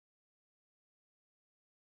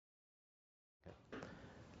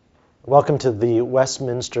Welcome to the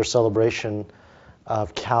Westminster celebration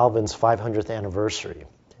of Calvin's 500th anniversary.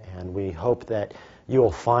 And we hope that you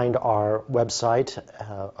will find our website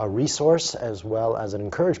a resource as well as an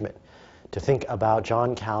encouragement to think about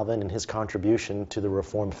John Calvin and his contribution to the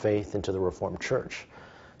Reformed faith and to the Reformed Church.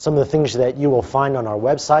 Some of the things that you will find on our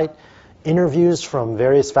website: interviews from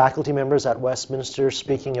various faculty members at Westminster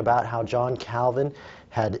speaking about how John Calvin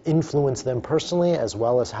had influenced them personally, as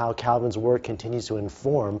well as how Calvin's work continues to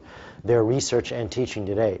inform their research and teaching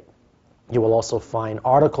today. You will also find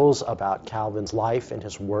articles about Calvin's life and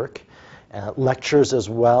his work, lectures as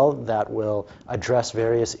well that will address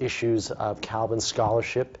various issues of Calvin's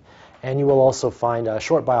scholarship, and you will also find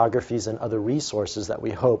short biographies and other resources that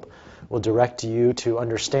we hope will direct you to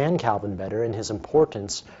understand Calvin better and his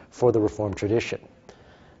importance for the Reformed tradition.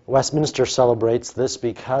 Westminster celebrates this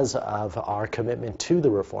because of our commitment to the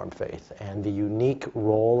Reformed faith and the unique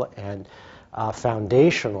role and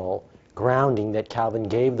foundational grounding that Calvin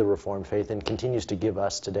gave the Reformed faith and continues to give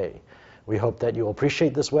us today. We hope that you will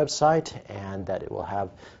appreciate this website and that it will have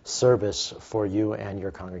service for you and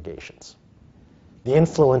your congregations. The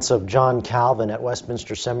influence of John Calvin at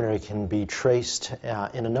Westminster Seminary can be traced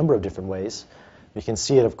in a number of different ways. We can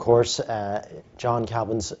see it, of course, John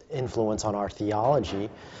Calvin's influence on our theology,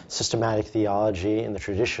 systematic theology in the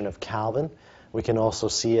tradition of Calvin. We can also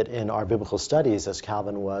see it in our biblical studies, as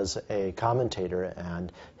Calvin was a commentator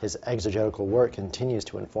and his exegetical work continues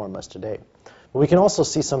to inform us today. But we can also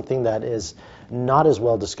see something that is not as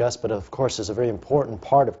well discussed, but of course is a very important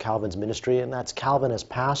part of Calvin's ministry, and that's Calvin as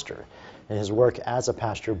pastor and his work as a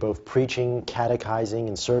pastor, both preaching, catechizing,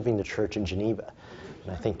 and serving the church in Geneva.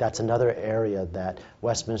 And I think that's another area that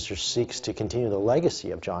Westminster seeks to continue the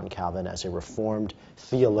legacy of John Calvin as a Reformed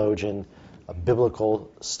theologian, a biblical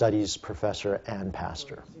studies professor, and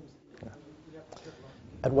pastor.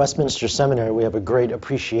 At Westminster Seminary, we have a great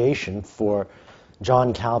appreciation for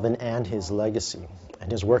John Calvin and his legacy,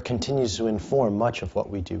 and his work continues to inform much of what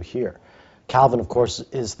we do here. Calvin, of course,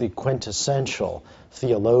 is the quintessential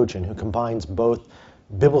theologian who combines both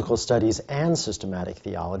biblical studies and systematic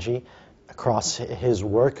theology. Across his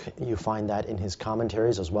work, you find that in his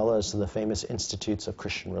commentaries as well as the famous Institutes of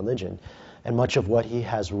Christian Religion. And much of what he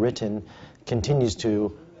has written continues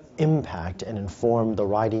to impact and inform the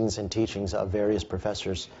writings and teachings of various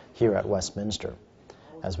professors here at Westminster.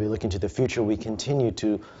 As we look into the future, we continue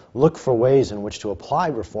to look for ways in which to apply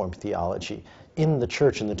Reformed theology in the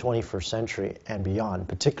church in the 21st century and beyond,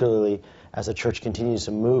 particularly as the church continues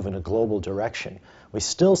to move in a global direction. We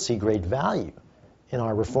still see great value in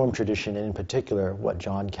our Reformed tradition, and in particular what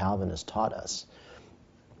John Calvin has taught us.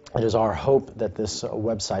 It is our hope that this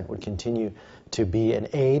website would continue to be an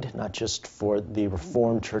aid, not just for the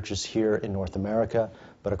Reformed churches here in North America,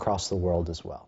 but across the world as well.